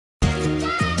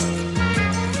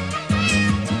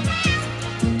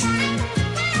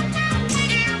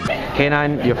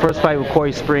K9, your first fight with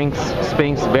Cory Spinks,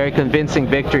 very convincing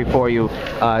victory for you.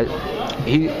 Do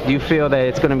you feel that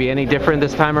it's going to be any different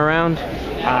this time around?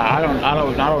 I don't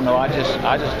know. I just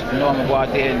know I'm gonna go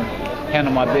out there and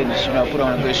handle my business. You know, put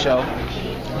on a good show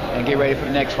and get ready for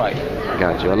the next fight.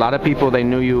 Got you. A lot of people, they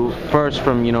knew you first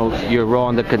from, you know, your role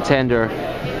on The Contender,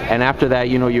 and after that,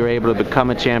 you know, you were able to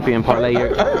become a champion, parlay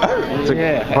your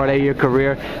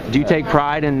career. Do you take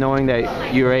pride in knowing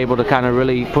that you were able to kind of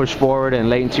really push forward and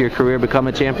late into your career become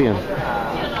a champion?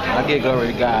 I give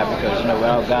glory to God because, you know,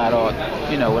 without God, or,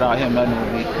 you know, without Him,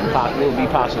 nothing would be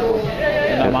possible.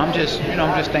 And I'm just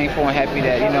thankful and happy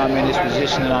that, you know, I'm in this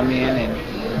position that I'm in, and,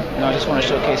 you know, I just want to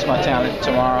showcase my talent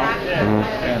tomorrow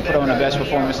and put on the best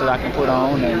performance that I can put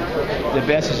on, and the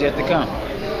best is yet to come.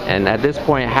 And at this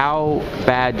point, how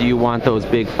bad do you want those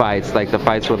big fights, like the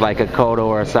fights with like a Cotto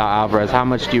or a Saul Alvarez? How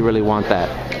much do you really want that?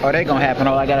 Oh, they're going to happen.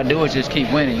 All I got to do is just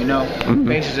keep winning, you know.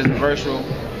 Patience is virtual,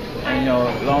 and, you know,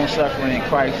 long suffering in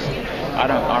Christ. I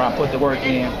don't put the work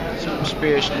in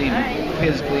spiritually,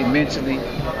 physically, mentally,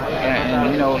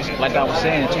 and you know, like I was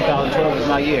saying, 2012 is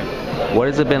my year. What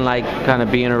has it been like kind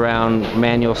of being around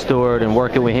Emanuel Steward and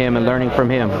working with him and learning from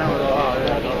him?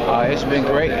 It's been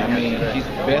great. I mean, he's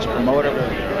the best promoter,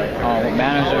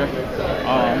 manager.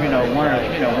 You know,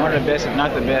 one of the best, if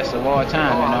not the best, of all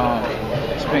time.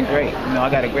 And it's been great. You know, I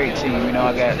got a great team. You know,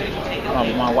 I got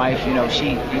my wife. You know,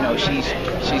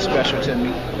 she's special to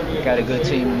me. Got a good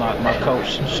team. My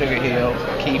coach, Sugar Hill,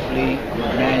 Keith Lee,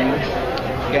 Emmanuel.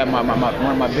 Got one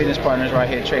of my business partners right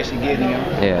here, Tracy Gideon.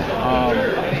 Yeah.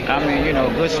 I mean, you know,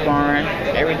 good sparring.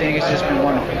 Everything has just been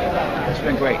wonderful. It's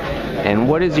been great. And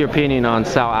what is your opinion on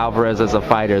Saul Alvarez as a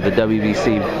fighter, the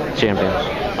WBC champion?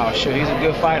 Oh, sure, he's a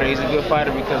good fighter. He's a good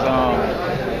fighter because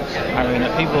I mean,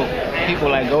 people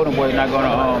like Golden Boy are not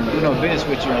gonna do no business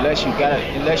with you unless you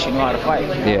know how to fight.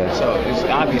 Yeah. So it's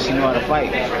obvious you know how to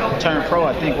fight. Turned pro,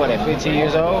 I think, at 15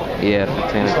 years old? Yeah,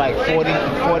 15. It's like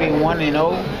 41 and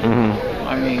 0.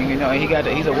 I mean, you know,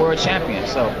 he's a world champion.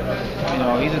 So, you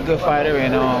know, he's a good fighter,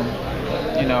 and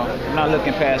you know, I'm not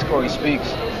looking past Cory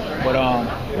Spinks, but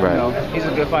you know, he's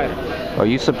a good fighter. Are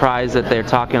you surprised that they're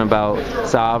talking about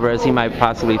Saul Alvarez? He might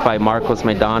possibly fight Marcos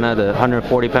Maidana, the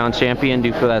 140-pound champion. Do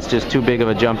you feel that's just too big of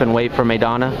a jump in weight for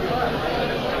Maidana?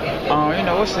 You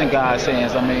know, what's in God's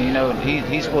hands? I mean, you know,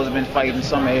 he's supposed to have been fighting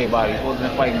some of everybody. He's supposed to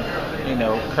have been fighting, you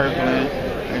know, Kirkland,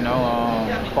 you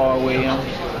know, Paul Williams,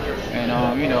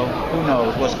 and you know, who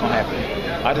knows what's gonna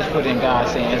happen. I just put it in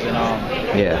God's hands, and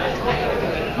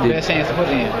the best hands to put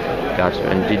it in. Gotcha.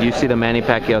 And did you see the Manny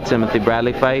Pacquiao-Timothy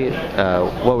Bradley fight?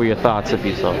 What were your thoughts if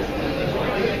you saw it?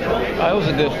 It was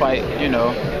a good fight. You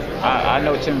know, I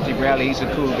know Timothy Bradley. He's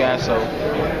a cool guy, so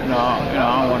you know,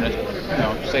 I don't want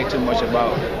to say too much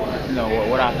about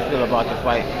what I feel about the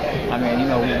fight. I mean, you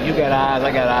know, you got eyes,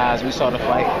 I got eyes. We saw the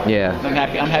fight. Yeah.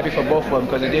 I'm happy for both of them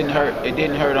because it didn't hurt. It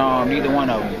didn't hurt neither one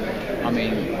of them. I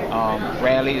mean,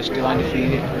 Bradley is still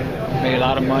undefeated. Made a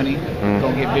lot of money.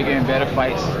 Gonna get bigger and better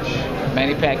fights.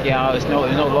 Manny Pacquiao, there's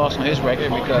no loss on his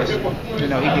record because, you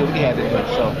know, he did what he had to do.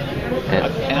 So,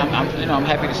 and I'm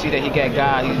happy to see that he got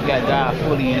God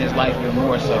fully in his life even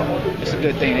more. So it's a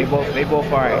good thing. They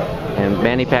both are. And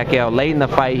Manny Pacquiao, late in the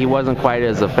fight, he wasn't quite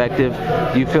as effective.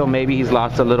 Do you feel maybe he's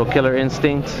lost a little killer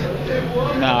instinct?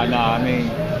 No. I mean,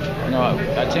 you know,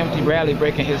 Timothy Bradley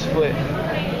breaking his foot,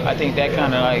 I think that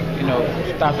kind of like, you know,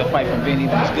 stopped the fight from being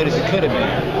even as good as it could have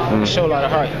been. It showed a lot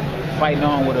of heart. Fighting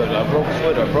on with a broke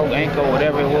foot or broke ankle,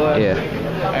 whatever it was. Yeah.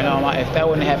 And if that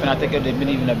wouldn't happen, I think it would have been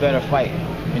even a better fight.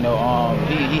 You know,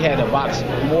 he had to box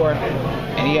more,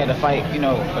 and he had to fight, you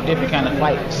know, a different kind of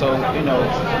fight. So, you know,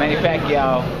 Manny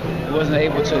Pacquiao wasn't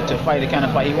able to fight the kind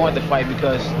of fight he wanted to fight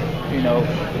because, you know,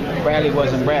 Bradley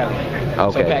wasn't Bradley.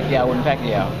 Okay. So Pacquiao wasn't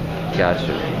Pacquiao.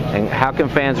 Gotcha. And how can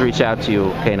fans reach out to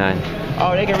you, K9?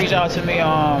 Oh, they can reach out to me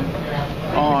on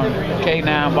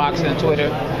K9 Boxing Twitter,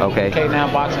 okay.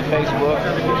 K9 Boxing Facebook.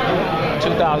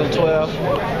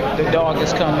 2012, the dog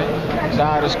is coming.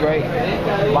 God is great.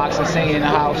 Boxing scene in the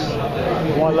house.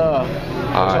 One love.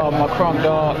 To all my crunk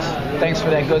dogs. Thanks for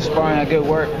that good sparring and good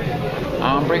work.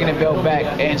 I'm bringing the belt back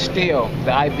and still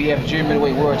the IBF Junior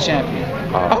Middleweight World Champion.